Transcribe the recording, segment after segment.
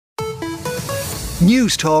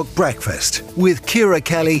News Talk Breakfast with Ciara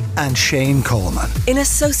Kelly and Shane Coleman. In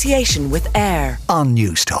association with AIR on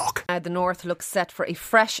News Talk. The North looks set for a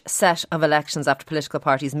fresh set of elections after political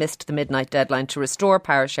parties missed the midnight deadline to restore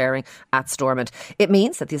power sharing at Stormont. It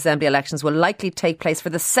means that the Assembly elections will likely take place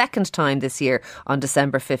for the second time this year on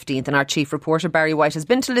December 15th. And our chief reporter Barry White has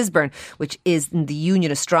been to Lisburn, which is in the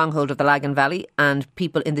Unionist stronghold of the Lagan Valley, and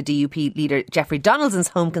people in the DUP leader Jeffrey Donaldson's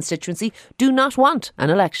home constituency do not want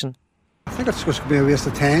an election. I think it's just going to be a waste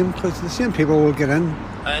of time because the same people will get in.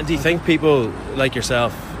 And do you think people like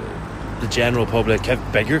yourself, the general public,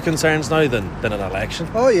 have bigger concerns now than an election?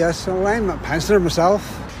 Oh yes, well, I'm a pensioner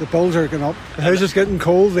myself. The bills are going up. The house is getting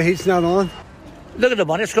cold, the heat's not on. Look at the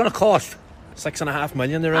money it's going to cost. 6.5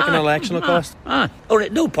 million, they reckon, an election will cost?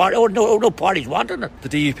 No parties wanting it. The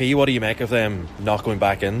DUP, what do you make of them not going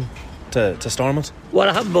back in to Stormont? Well,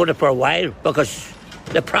 I haven't voted for a while because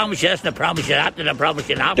they promise this and they promise you that and they promise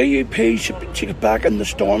you that. DUP should get back in the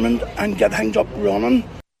Stormont and get things up running.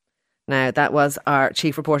 Now, that was our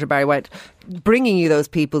chief reporter Barry White bringing you those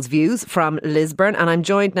people's views from Lisburn. And I'm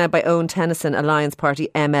joined now by Owen Tennyson, Alliance Party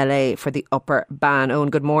MLA for the Upper Bann. Owen,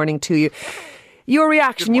 good morning to you. Your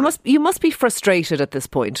reaction, you must be frustrated at this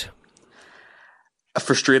point.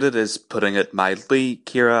 Frustrated is putting it mildly,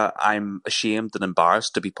 Ciara. I'm ashamed and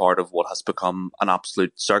embarrassed to be part of what has become an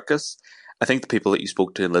absolute circus. I think the people that you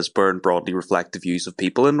spoke to in Lisburn broadly reflect the views of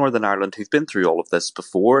people in Northern Ireland who've been through all of this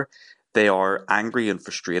before. They are angry and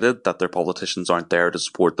frustrated that their politicians aren't there to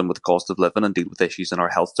support them with the cost of living and deal with issues in our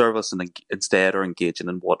health service, and instead are engaging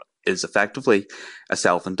in what is effectively a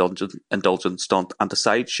self-indulgent stunt and a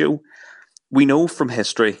sideshow. We know from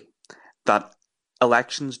history that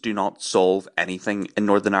elections do not solve anything in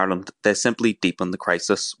Northern Ireland. They simply deepen the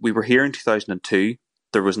crisis. We were here in 2002.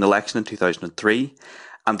 There was an election in 2003.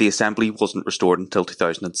 And the Assembly wasn't restored until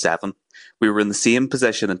 2007. We were in the same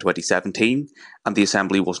position in 2017, and the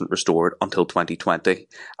Assembly wasn't restored until 2020.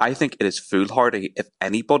 I think it is foolhardy if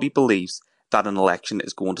anybody believes that an election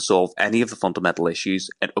is going to solve any of the fundamental issues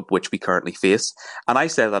of which we currently face. And I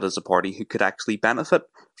say that as a party who could actually benefit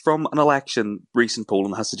from an election. Recent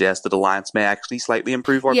polling has suggested Alliance may actually slightly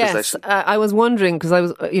improve our position. Yes, I was wondering, because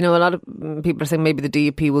a lot of people are saying maybe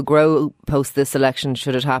the DUP will grow post this election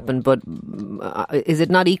should it happen, but is it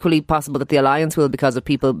not equally possible that the Alliance will, because of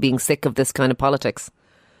people being sick of this kind of politics?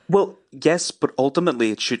 Well, yes, but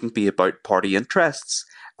ultimately it shouldn't be about party interests.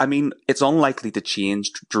 I mean, it's unlikely to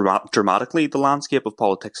change dramatically the landscape of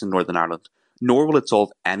politics in Northern Ireland, nor will it solve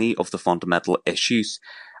any of the fundamental issues.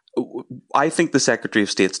 I think the Secretary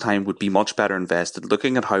of State's time would be much better invested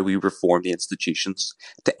looking at how we reform the institutions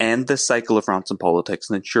to end this cycle of ransom politics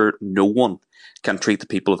and ensure no one can treat the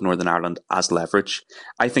people of Northern Ireland as leverage.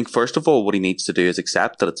 I think, first of all, what he needs to do is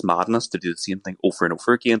accept that it's madness to do the same thing over and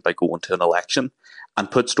over again by going to an election, and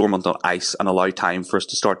put Stormont on ice and allow time for us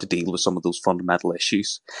to start to deal with some of those fundamental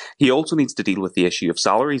issues. He also needs to deal with the issue of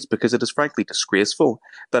salaries, because it is frankly disgraceful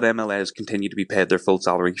that MLAs continue to be paid their full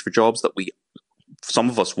salary for jobs that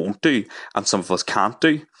some of us won't do and some of us can't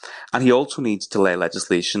do. And he also needs to lay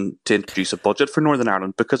legislation to introduce a budget for Northern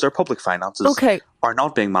Ireland, because our public finances are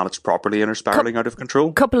not being managed properly and are spiralling out of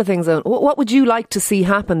control. Couple of things, Owen. What would you like to see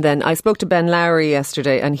happen then? I spoke to Ben Lowry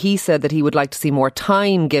yesterday and he said that he would like to see more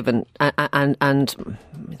time given and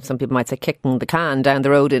some people might say kicking the can down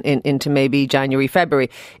the road into maybe January,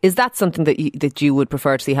 February. Is that something that you would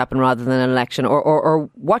prefer to see happen rather than an election?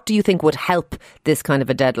 Or what do you think would help this kind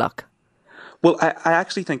of a deadlock? Well, I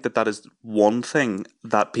actually think that is one thing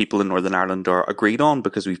that people in Northern Ireland are agreed on,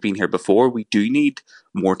 because we've been here before. We do need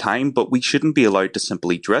more time, but we shouldn't be allowed to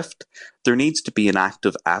simply drift. There needs to be an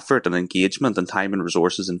active effort and engagement and time and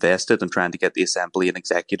resources invested in trying to get the Assembly and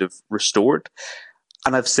Executive restored.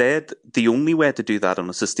 And I've said the only way to do that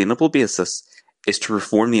on a sustainable basis is to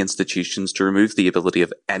reform the institutions, to remove the ability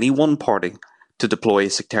of any one party to deploy a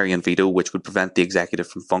sectarian veto which would prevent the executive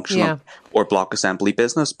from functioning or block Assembly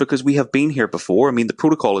business, because we have been here before. I mean, the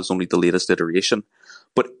protocol is only the latest iteration,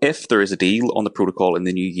 but if there is a deal on the protocol in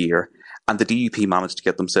the new year and the DUP manage to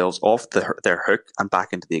get themselves off their hook and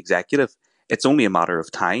back into the executive, it's only a matter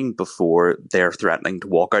of time before they're threatening to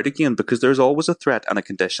walk out again, because there's always a threat and a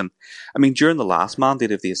condition. I mean, during the last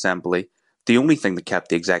mandate of the Assembly, the only thing that kept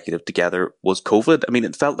the executive together was COVID. I mean,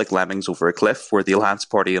 it felt like lemmings over a cliff, where the Alliance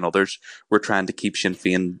Party and others were trying to keep Sinn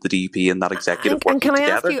Féin, the DUP and that executive working together. And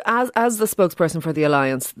can I ask you, as the spokesperson for the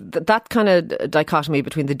Alliance, that kind of dichotomy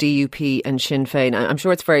between the DUP and Sinn Féin, I'm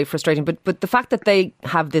sure it's very frustrating, but the fact that they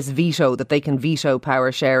have this veto, that they can veto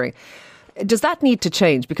power sharing, does that need to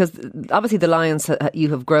change? Because obviously the Alliance, you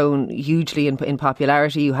have grown hugely in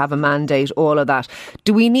popularity, you have a mandate, all of that.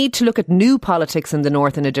 Do we need to look at new politics in the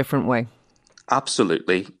North in a different way?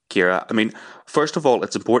 Absolutely, Ciara. I mean, first of all,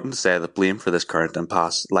 it's important to say that blame for this current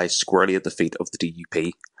impasse lies squarely at the feet of the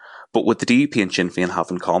DUP. But what the DUP and Sinn Féin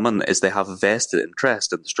have in common is they have a vested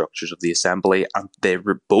interest in the structures of the Assembly, and they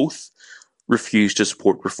both refuse to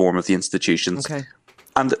support reform of the institutions. Okay.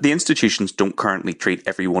 And the institutions don't currently treat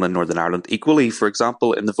everyone in Northern Ireland equally. For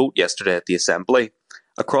example, in the vote yesterday at the Assembly,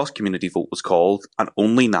 a cross-community vote was called, and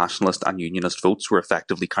only nationalist and unionist votes were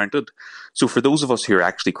effectively counted. So for those of us who are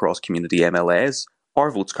actually cross-community MLAs,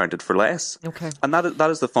 our votes counted for less. Okay. And that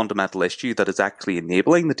is the fundamental issue that is actually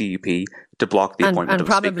enabling the DUP to block the appointment of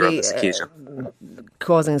a speaker on this occasion.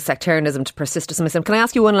 Causing sectarianism to persist to some extent. Can I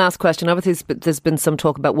ask you one last question? Obviously, there's been some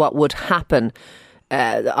talk about what would happen.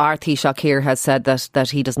 Our Taoiseach here has said that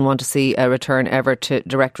he doesn't want to see a return ever to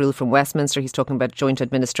direct rule from Westminster. He's talking about joint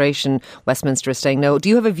administration. Westminster is saying no. Do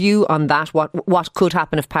you have a view on that? What could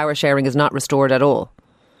happen if power sharing is not restored at all?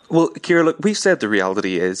 Well, Ciara, look, we've said the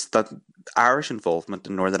reality is that Irish involvement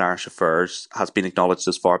in Northern Irish affairs has been acknowledged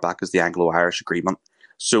as far back as the Anglo-Irish Agreement.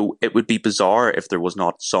 So it would be bizarre if there was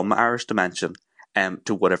not some Irish dimension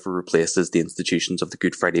to whatever replaces the institutions of the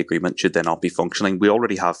Good Friday Agreement should they not be functioning. We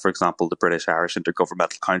already have, for example, the British-Irish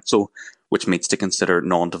Intergovernmental Council, which meets to consider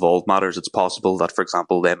non-devolved matters. It's possible that, for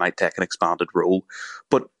example, they might take an expanded role.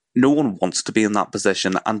 But no one wants to be in that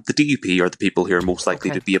position, and the DUP are the people who are most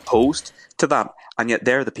likely to be opposed to that, and yet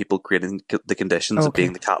they're the people creating the conditions of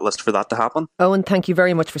being the catalyst for that to happen. Owen, thank you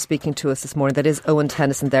very much for speaking to us this morning. That is Owen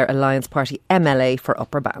Tennyson, their Alliance Party MLA for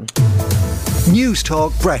Upper Bann. News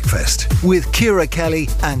Talk Breakfast with Ciara Kelly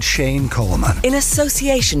and Shane Coleman. In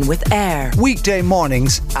association with AIR. Weekday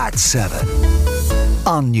mornings at 7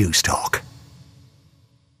 on News Talk.